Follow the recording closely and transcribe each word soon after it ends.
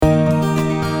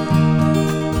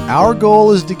Our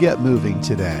goal is to get moving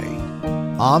today.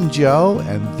 I'm Joe,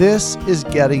 and this is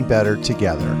Getting Better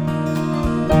Together.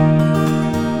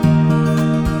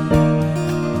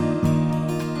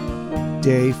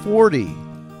 Day 40,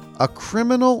 a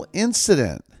criminal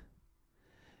incident.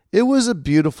 It was a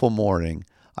beautiful morning.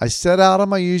 I set out on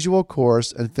my usual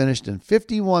course and finished in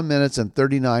 51 minutes and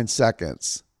 39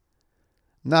 seconds.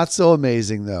 Not so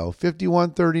amazing though.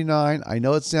 51:39, I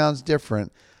know it sounds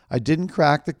different. I didn't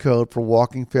crack the code for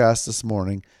walking fast this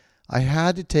morning. I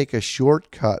had to take a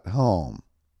shortcut home.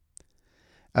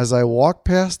 As I walked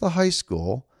past the high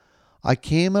school, I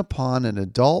came upon an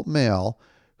adult male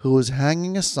who was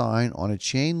hanging a sign on a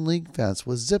chain link fence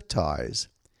with zip ties.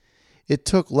 It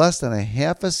took less than a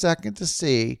half a second to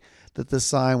see that the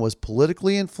sign was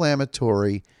politically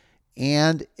inflammatory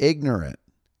and ignorant.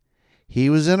 He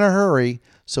was in a hurry,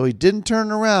 so he didn't turn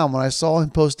around when I saw him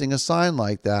posting a sign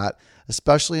like that,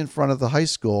 especially in front of the high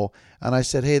school, and I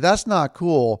said, "Hey, that's not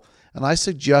cool," and I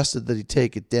suggested that he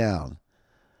take it down.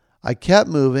 I kept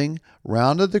moving,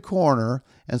 rounded the corner,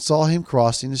 and saw him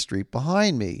crossing the street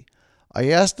behind me. I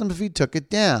asked him if he took it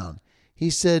down. He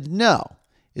said, "No,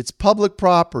 it's public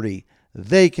property.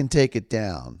 They can take it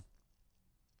down."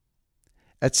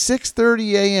 At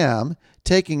 6:30 a.m.,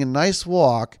 taking a nice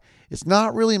walk, it's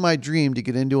not really my dream to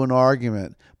get into an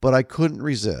argument, but I couldn't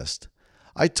resist.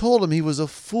 I told him he was a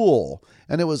fool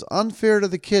and it was unfair to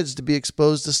the kids to be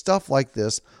exposed to stuff like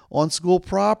this on school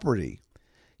property.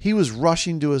 He was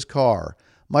rushing to his car.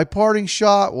 My parting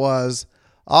shot was,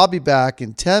 "I'll be back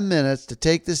in 10 minutes to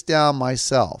take this down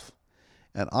myself.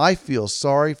 And I feel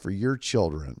sorry for your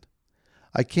children."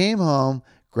 I came home,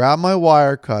 grabbed my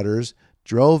wire cutters,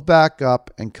 drove back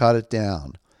up, and cut it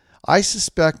down. I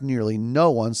suspect nearly no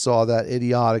one saw that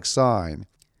idiotic sign.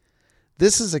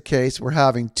 This is a case where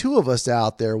having two of us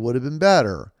out there would have been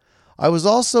better. I was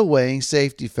also weighing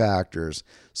safety factors,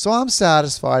 so I'm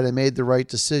satisfied I made the right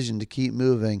decision to keep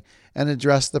moving and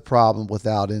address the problem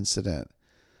without incident.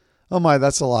 Oh my,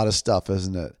 that's a lot of stuff,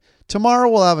 isn't it? Tomorrow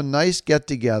we'll have a nice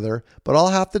get-together, but I'll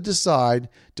have to decide,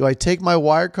 do I take my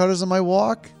wire cutters on my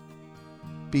walk?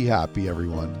 Be happy,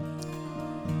 everyone.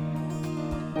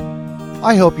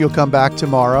 I hope you'll come back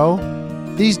tomorrow.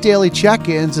 These daily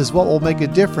check-ins is what will make a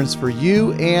difference for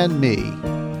you and me.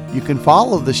 You can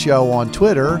follow the show on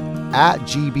Twitter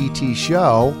 @GBT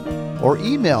Show or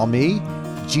email me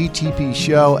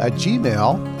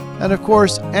gtpshow@gmail, and of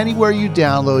course anywhere you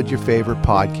download your favorite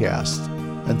podcast.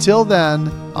 Until then,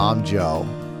 I'm Joe.